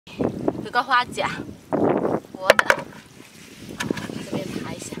个花甲，活的，这边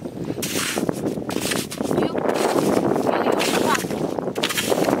抬一下。有哇！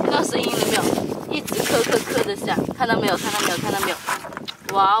听到声音了没有？一直咳咳咳的响，看到没有？看到没有？看到没有？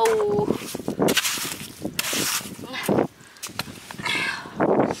哇哦！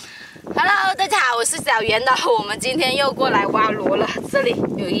 Hello， 大家好，我是小圆的。我们今天又过来挖螺了，这里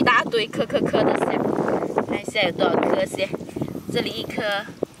有一大堆颗颗颗的响，看一下有多少颗先。这里1颗、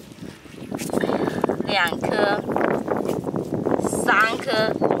2颗、3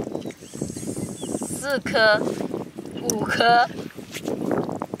颗、4颗、5颗、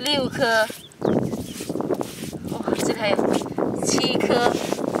6颗，哇，这里还有7颗，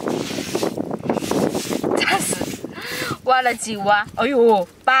暂时挖了几挖，哎呦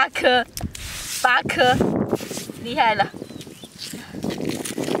，8颗。 8颗，厉害了！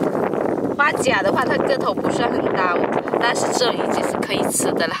花甲的话，它个头不算很大哦，但是这已经是可以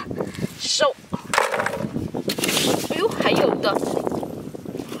吃的了。瘦，哎呦，还有的，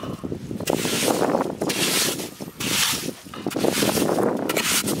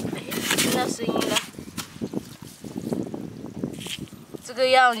哎，听到声音了。这个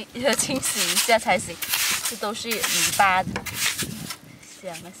要清洗一下才行，这都是泥巴的。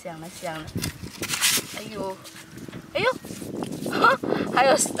响了，响了，响了。 哎呦，哎呦，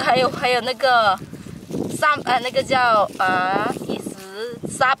还有那个那个叫意思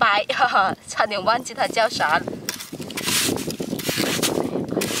沙白，哈哈，差点忘记它叫啥了。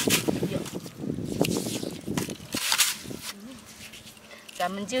咱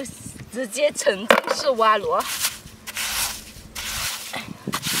们就直接沉浸式挖螺。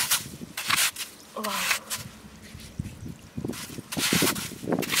哇！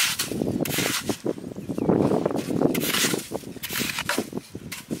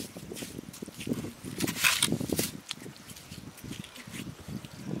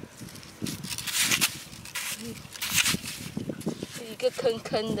 一个坑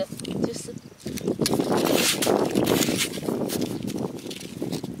坑的，就是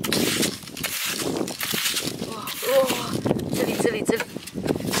哇，这里，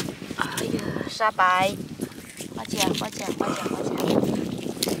哎呀，沙白，花甲，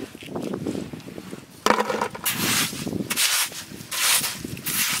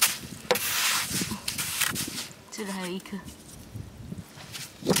这里还有1颗。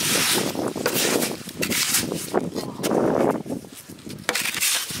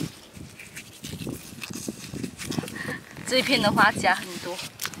 这一片的花甲很多，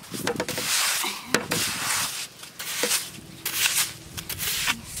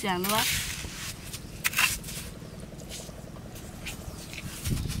响了吗？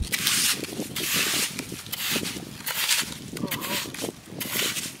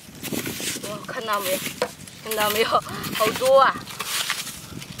哦，看到没有？看到没有？好多啊！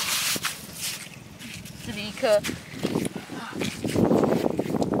这里1颗。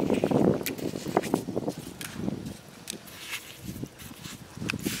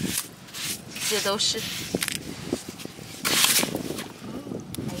 这都是，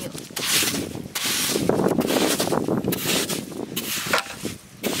还有，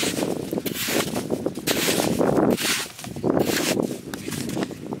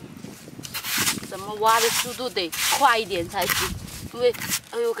咱们挖的速度得快一点才行，因为，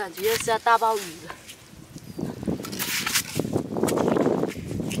哎呦，感觉要下大暴雨了。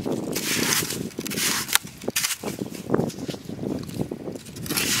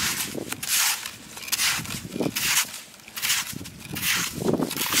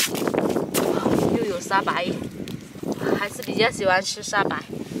 沙白，还是比较喜欢吃沙白。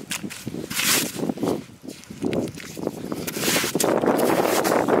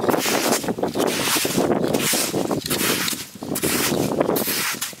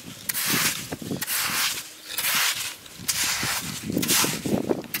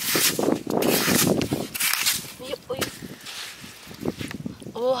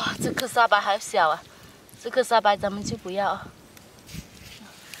哇，这颗沙白还小啊，这颗沙白咱们就不要。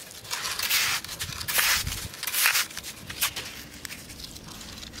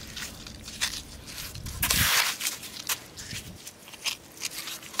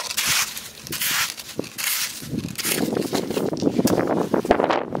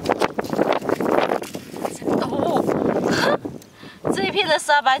 这一片的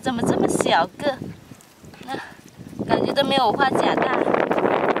沙白怎么这么小个？感觉都没有我花甲大。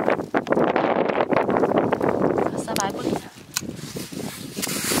沙白不理它。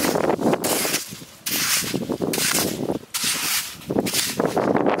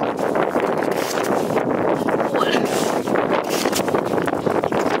过了。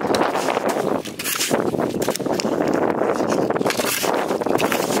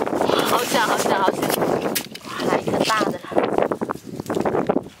好好像，哇，来一个大的了。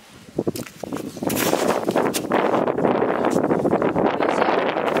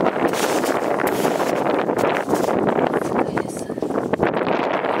这个也是，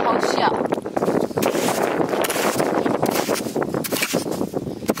好小。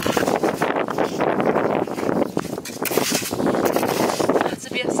这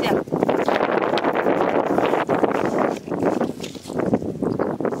边像。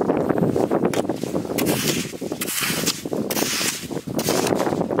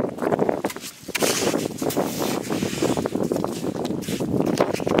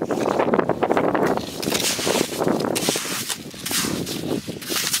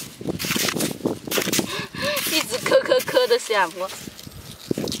 磕的响哦，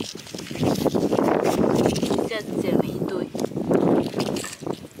一下子捡了一堆，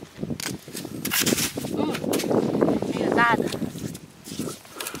还有大的。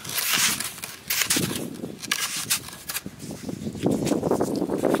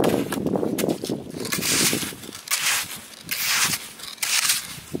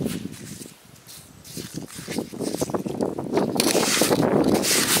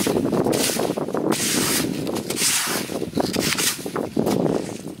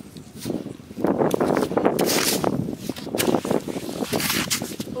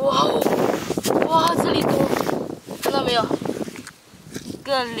哇，这里多，看到没有？一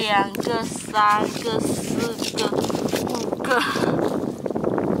个、两个、三个、四个、五个。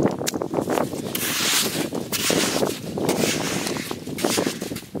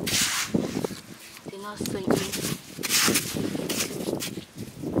听到声音。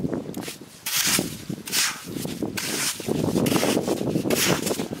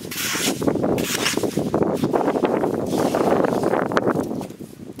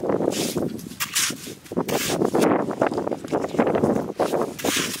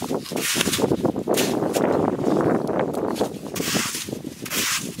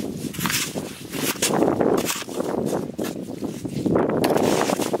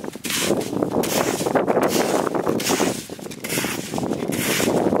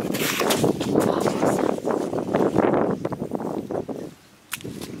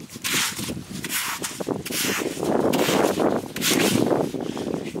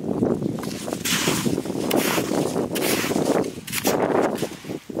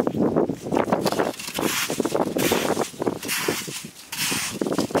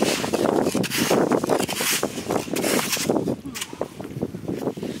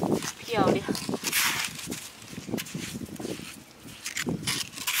漂亮。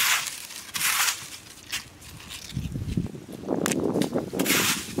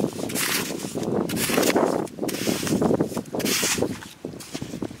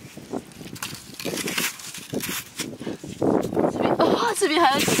这边哦，这边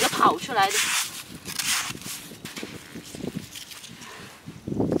还有几个跑出来的。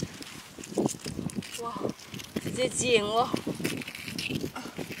哇，直接捡哦。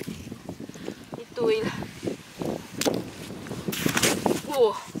 堆了，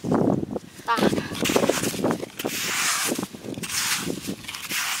哇，大的，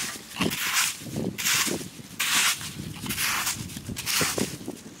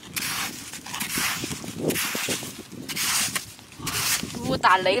我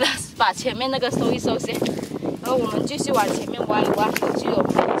打雷了，把前面那个收一收先，然后我们继续往前面挖一挖，就有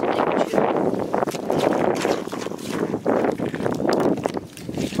这边过去了。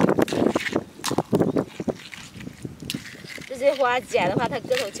 这些花甲的话，它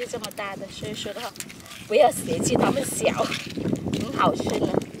个头就这么大的，所以说的话，不要嫌弃它们小，很好吃呢。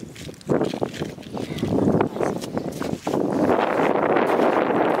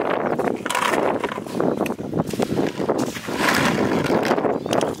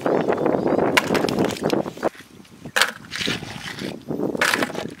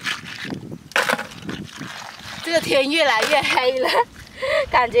这个天越来越黑了，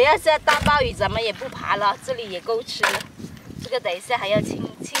感觉要下大暴雨，咱们也不爬了，这里也够吃了。 这个等一下还要清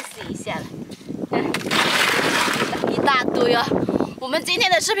洗一下了，一大堆哦。我们今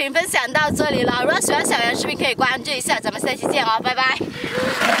天的视频分享到这里了，如果喜欢小袁视频可以关注一下，咱们下期见哦，拜拜。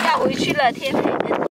要回去了，天黑了。